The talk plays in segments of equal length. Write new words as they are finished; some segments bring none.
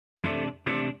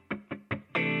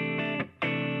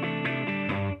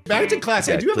Back to class.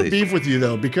 I do have a beef with you,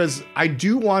 though, because I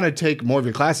do want to take more of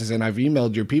your classes, and I've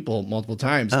emailed your people multiple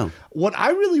times. Oh. What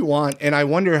I really want, and I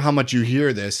wonder how much you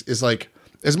hear this, is like,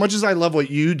 as much as I love what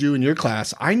you do in your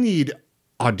class, I need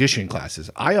audition classes.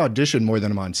 I audition more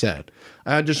than I'm on set.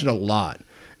 I audition a lot.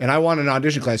 And I want an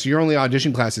audition class. Your only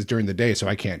audition classes during the day, so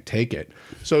I can't take it.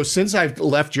 So since I've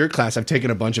left your class, I've taken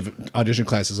a bunch of audition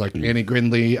classes like Annie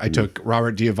Grindley. I took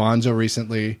Robert Diavanzo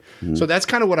recently. So that's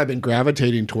kind of what I've been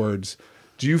gravitating towards.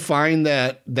 Do you find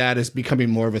that that is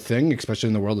becoming more of a thing, especially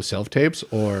in the world of self-tapes,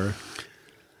 or?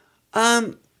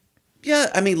 Yeah,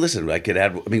 I mean, listen, I could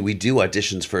add, I mean, we do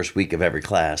auditions first week of every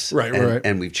class. Right.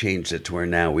 And we've changed it to where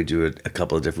now we do it a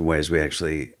couple of different ways.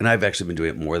 And I've actually been doing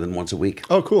it more than once a week.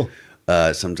 Oh, cool.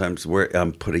 Sometimes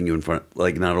I'm putting you in front,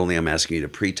 like not only I'm asking you to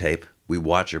pre-tape, we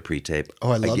watch your pre-tape.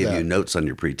 Oh, I love give that. you notes on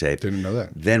your pre-tape. Didn't know that.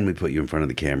 Then we put you in front of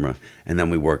the camera, and then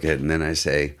we work it, and then I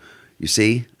say, you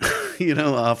see,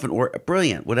 often, or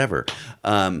brilliant, whatever.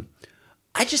 I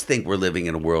just think we're living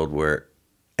in a world where,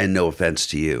 and no offense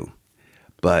to you,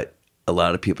 but a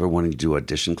lot of people are wanting to do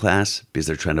audition class because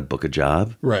they're trying to book a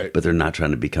job, right? But they're not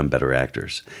trying to become better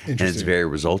actors, and it's very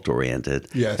result oriented.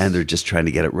 Yes, and they're just trying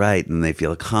to get it right, and they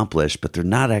feel accomplished, but they're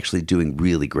not actually doing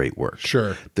really great work.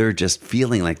 Sure, they're just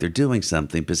feeling like they're doing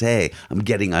something because hey, I'm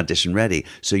getting audition ready.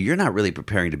 So you're not really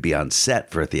preparing to be on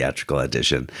set for a theatrical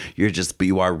audition. But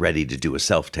you are ready to do a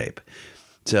self tape.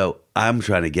 So I'm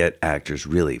trying to get actors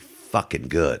really fucking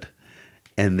good,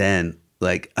 and then.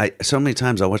 Like so many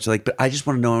times I watch like, but I just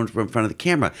want to know I'm in front of the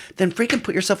camera. Then freaking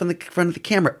put yourself in the front of the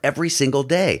camera every single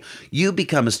day. You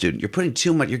become a student. You're putting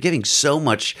too much. You're giving so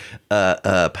much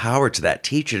power to that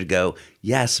teacher to go.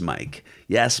 Yes, Mike.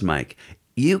 Yes, Mike.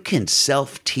 You can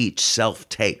self-teach,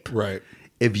 self-tape. Right.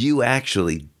 If you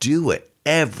actually do it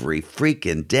every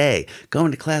freaking day,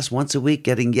 going to class once a week,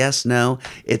 getting yes, no.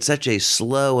 It's such a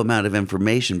slow amount of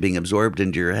information being absorbed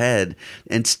into your head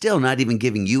and still not even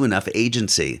giving you enough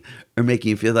agency or making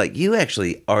you feel like you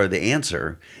actually are the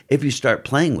answer if you start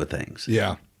playing with things.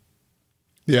 Yeah.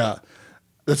 Yeah.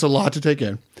 That's a lot to take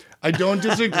in. I don't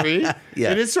disagree.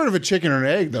 Yeah. It is sort of a chicken or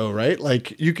an egg, though, right?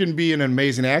 Like, you can be an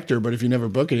amazing actor, but if you never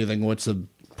book anything, what's the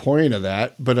point of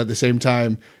that? But at the same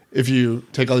time, if you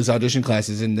take all these audition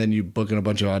classes and then you book in a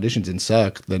bunch of auditions and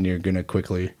suck, then you're going to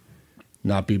quickly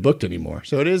not be booked anymore.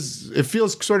 So it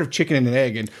feels sort of chicken and an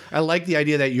egg. And I like the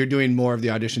idea that you're doing more of the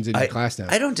auditions in your class now.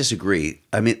 I don't disagree.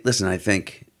 I mean, listen, I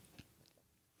think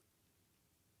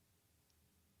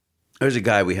there's a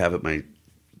guy we have at my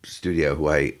studio who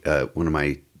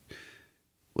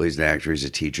he's an actor, he's a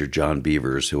teacher, John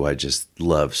Beavers, who I just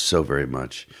love so very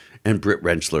much. And Britt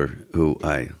Rentschler, who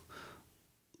I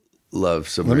love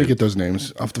so much. Let me get those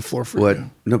names off the floor for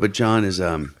you. No, but John is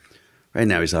right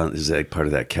now he's like part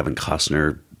of that Kevin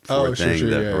Costner thing,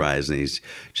 Horizon. He's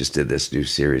just did this new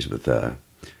series with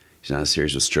he's on a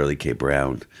series with Shirley K.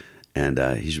 Brown, and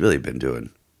he's really been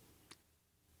doing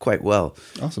quite well.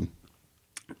 Awesome.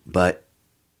 But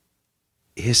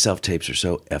his self tapes are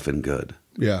so effing good.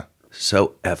 Yeah.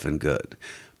 So effing good.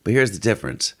 But here's the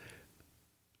difference.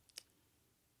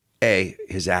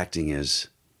 His acting is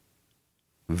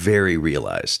very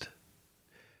realized.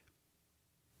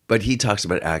 But he talks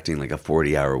about acting like a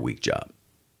 40-hour-a-week job.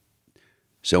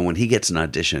 So when he gets an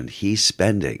audition, he's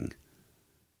spending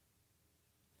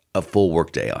a full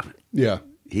workday on it. Yeah.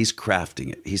 He's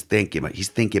crafting it. He's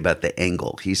thinking about the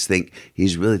angle. He's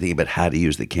really thinking about how to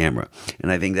use the camera.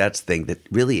 And I think that's the thing that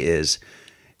really is,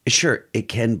 sure, it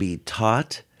can be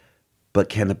taught, but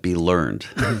can it be learned?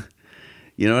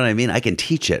 You know what I mean? I can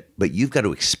teach it, but you've got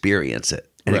to experience it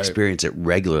and experience it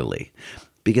regularly,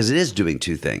 because it is doing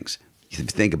two things. If you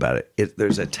think about it,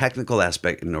 there's a technical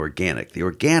aspect and an organic. The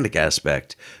organic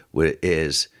aspect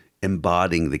is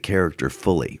embodying the character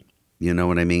fully. You know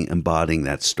what I mean? Embodying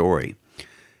that story.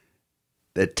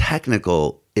 The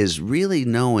technical is really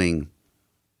knowing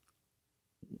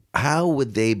how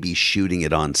would they be shooting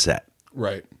it on set.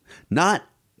 Right. Not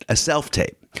a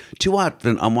self-tape. Too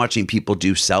often I'm watching people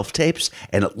do self-tapes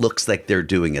and it looks like they're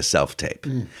doing a self-tape.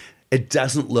 It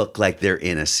doesn't look like they're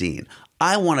in a scene.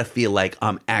 I want to feel like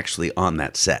I'm actually on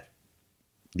that set.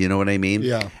 You know what I mean?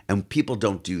 Yeah. And people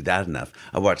don't do that enough.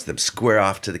 I watch them square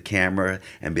off to the camera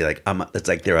and be like, it's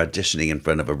like they're auditioning in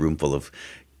front of a room full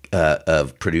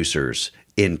of producers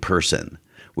in person,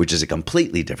 which is a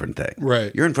completely different thing.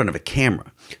 Right. You're in front of a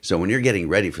camera. So when you're getting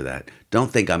ready for that,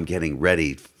 don't think I'm getting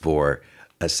ready for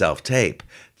a self-tape.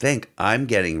 Think I'm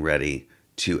getting ready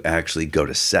to actually go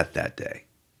to set that day.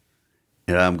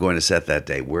 And I'm going to set that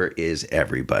day. Where is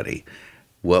everybody?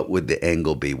 What would the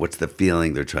angle be? What's the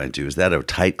feeling they're trying to do? Is that a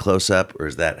tight close-up, or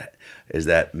is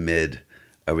that mid?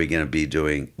 Are we going to be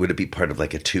doing, would it be part of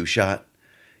like a two-shot?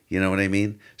 You know what I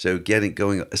mean? So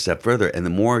going a step further, and the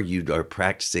more you are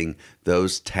practicing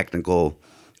those technical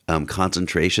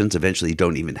concentrations, eventually you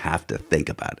don't even have to think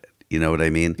about it. You know what I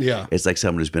mean? Yeah. It's like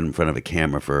someone who's been in front of a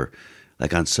camera for,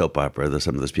 like on soap opera,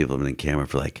 some of those people have been in camera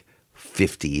for like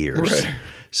 50 years. Right.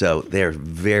 So they're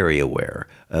very aware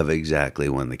of exactly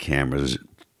when the camera's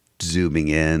zooming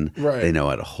in. Right. They know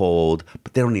how to hold,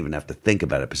 but they don't even have to think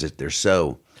about it because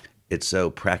it's so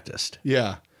practiced.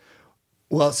 Yeah.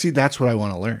 Well, see, that's what I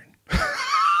want to learn.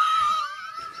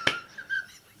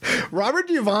 Robert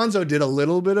Giovanzo did a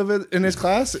little bit of it in his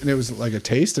class, and it was like a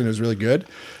taste, and it was really good.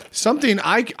 Something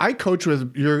I coach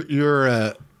with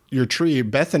your tree,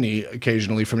 Bethany,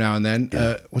 occasionally from now and then.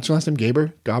 Yeah. What's her last name?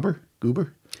 Goober. You know,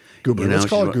 Let's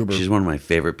call her Goober. She's one of my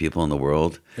favorite people in the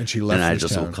world. And she left And I this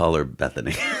just town. will call her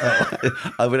Bethany.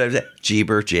 I would have said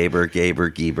Jeber, Jaber,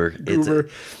 Gaber, Geber. Goober.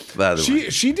 By the way.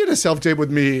 She did a self-tape with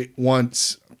me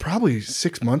once, probably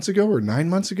 6 months ago or 9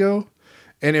 months ago.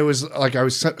 And it was like I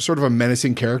was sort of a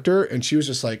menacing character, and she was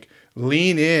just like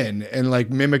lean in and like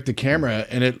mimic the camera,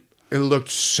 and it looked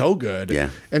so good.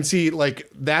 Yeah. And see, like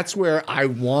that's where I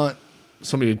want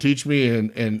somebody to teach me,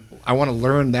 and I want to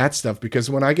learn that stuff,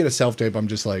 because when I get a self-tape, I'm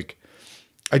just like,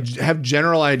 I have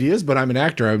general ideas, but I'm an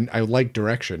actor. I like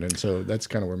direction, and so that's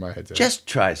kind of where my head's at. Just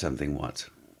try something once.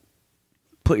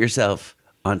 Put yourself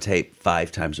on tape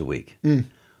 5 times a week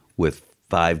with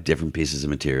 5 different pieces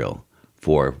of material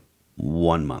for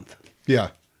 1 month. Yeah.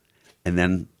 And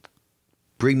then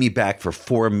bring me back for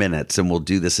 4 minutes and we'll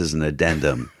do this as an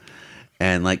addendum.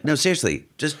 And like, no, seriously,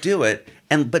 just do it.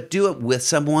 But do it with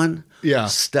someone. Yeah.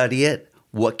 Study it.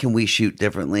 What can we shoot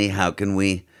differently? How can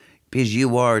we? Because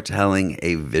you are telling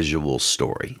a visual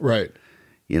story. Right.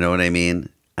 You know what I mean?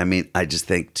 I just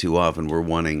think too often we're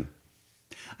wanting.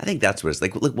 I think that's what it's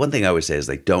like. Look, one thing I always say is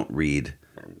like, don't read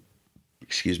an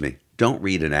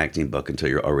acting book until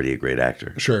you're already a great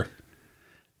actor. Sure.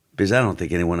 Because I don't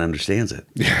think anyone understands it.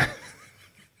 Yeah.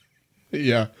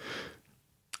 Yeah.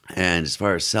 And as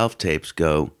far as self-tapes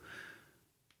go,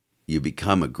 you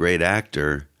become a great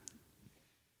actor,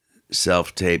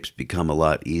 self-tapes become a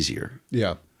lot easier.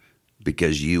 Yeah.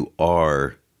 Because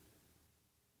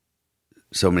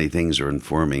so many things are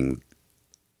informing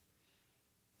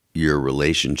your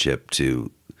relationship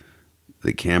to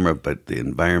the camera, but the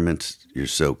environment, you're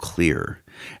so clear.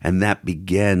 And that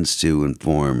begins to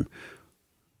inform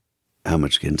how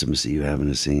much intimacy you have in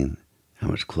a scene, how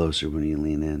much closer when you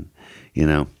lean in. You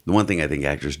know, the one thing I think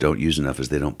actors don't use enough is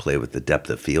they don't play with the depth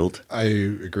of field. I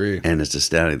agree. And it's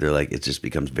astounding. They're like, it just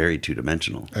becomes very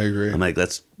 2-dimensional. I agree. I'm like,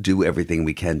 let's do everything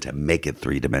we can to make it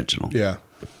 3-dimensional. Yeah.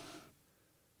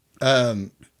 I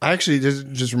actually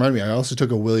just reminded me, I also took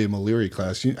a William O'Leary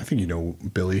class. I think you know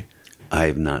Billy. I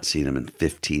have not seen him in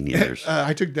 15 years.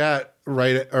 I took that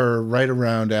right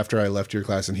around after I left your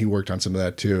class, and he worked on some of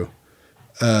that too.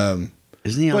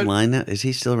 Isn't he online now? Is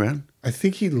he still around? I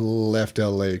think he left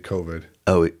LA COVID.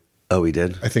 Oh, he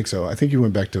did? I think so. I think he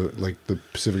went back to like the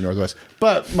Pacific Northwest.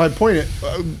 But my point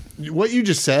is, what you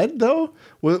just said though,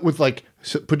 with like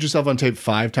put yourself on tape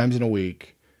 5 times in a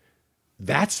week,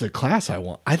 that's the class I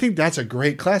want. I think that's a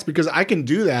great class because I can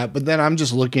do that, but then I'm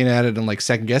just looking at it and like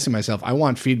second guessing myself. I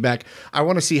want feedback. I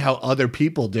want to see how other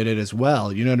people did it as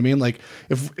well. You know what I mean? Like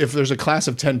if there's a class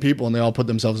of 10 people and they all put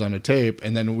themselves on a tape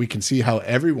and then we can see how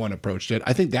everyone approached it.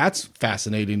 I think that's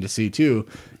fascinating to see too,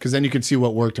 because then you can see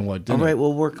what worked and what didn't. All right,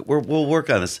 we'll work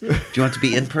on this. Do you want it to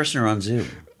be in person or on Zoom?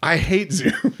 I hate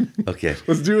Zoom. Okay.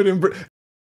 Let's do it